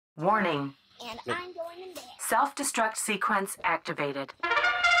Warning. And I'm going in there. Self-destruct sequence activated.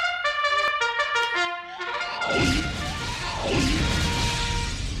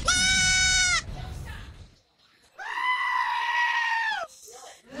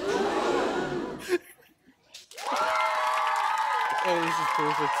 Oh, this is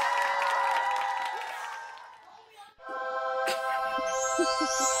perfect.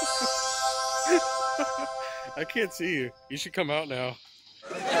 I can't see you. You should come out now.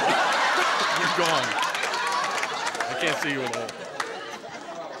 You're gone. I can't see you at all.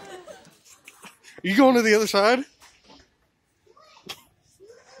 You going to the other side?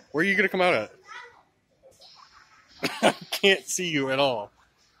 Where are you going to come out at? I can't see you at all.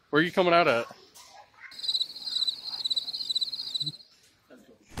 Where are you coming out at?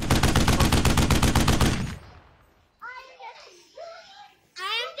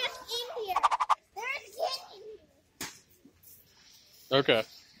 I'm just in here. There's a kid in here. Okay.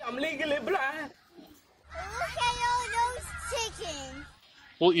 I'm legally blind. Look at all those chickens.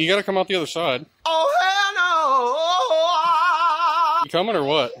 Well, you got to come out the other side. Oh, hell no! You coming or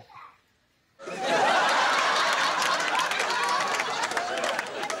what?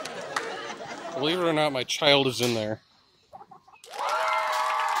 Believe it or not, my child is in there.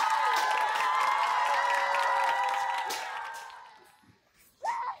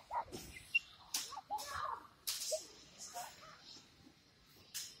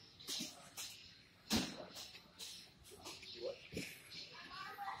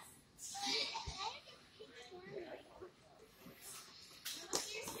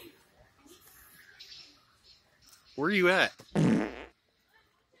 Where are you at?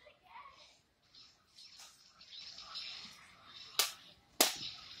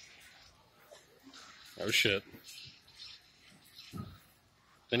 Oh shit.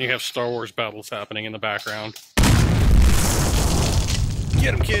 Then you have Star Wars battles happening in the background.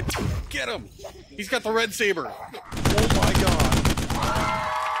 Get him, kid! Get him! He's got the red saber! Oh my god!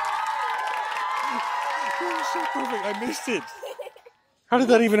 That was so perfect, I missed it! How did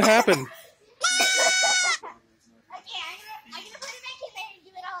that even happen? Okay, I'm gonna put it back in there and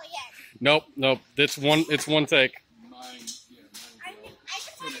do it all again. Nope, it's one take. I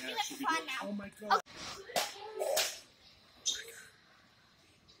just want to do it for fun now. Oh my god.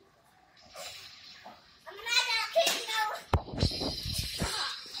 I'm gonna have that kid, you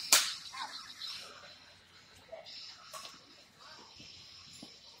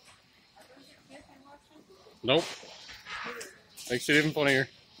know. Nope. Makes it even funnier.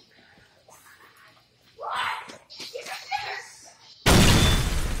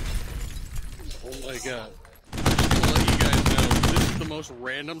 Oh my god. I'm gonna let you guys know, this is the most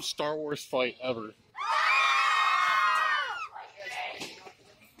random Star Wars fight ever.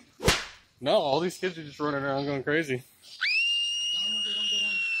 No, all these kids are just running around going crazy.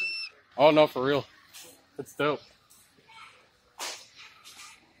 Oh no, for real. It's dope.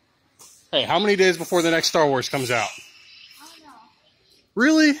 Hey, how many days before the next Star Wars comes out? I don't know.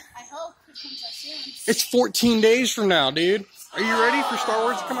 Really? I hope it comes out soon. It's 14 days from now, dude. Are you ready for Star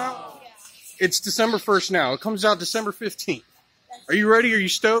Wars to come out? Yeah. It's December 1st now. It comes out December 15th. Are you ready? Are you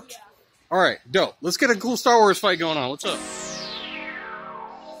stoked? All right, dope. Let's get a cool Star Wars fight going on. What's up?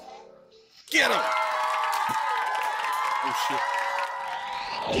 Get him! Oh, shit.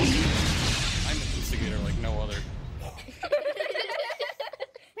 I'm an instigator like no other.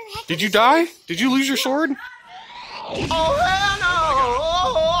 Did you die? Did you lose your sword? Oh, hell no!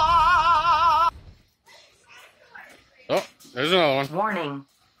 Oh, there's another one. Warning.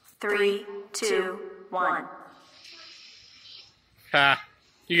 3, 2, 1. Ha.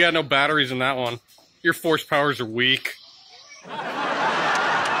 You got no batteries in that one. Your force powers are weak.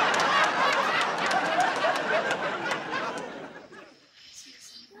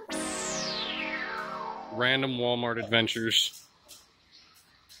 Random Walmart adventures.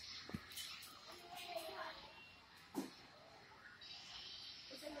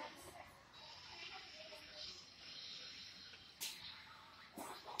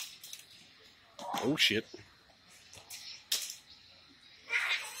 Oh shit.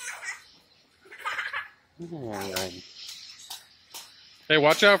 Oh. Hey,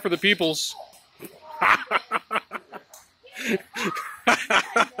 watch out for the peoples.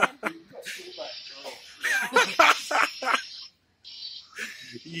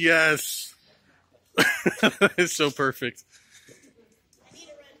 Yes. It's so perfect.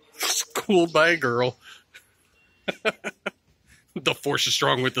 Schooled by a girl. The force is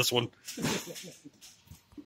strong with this one.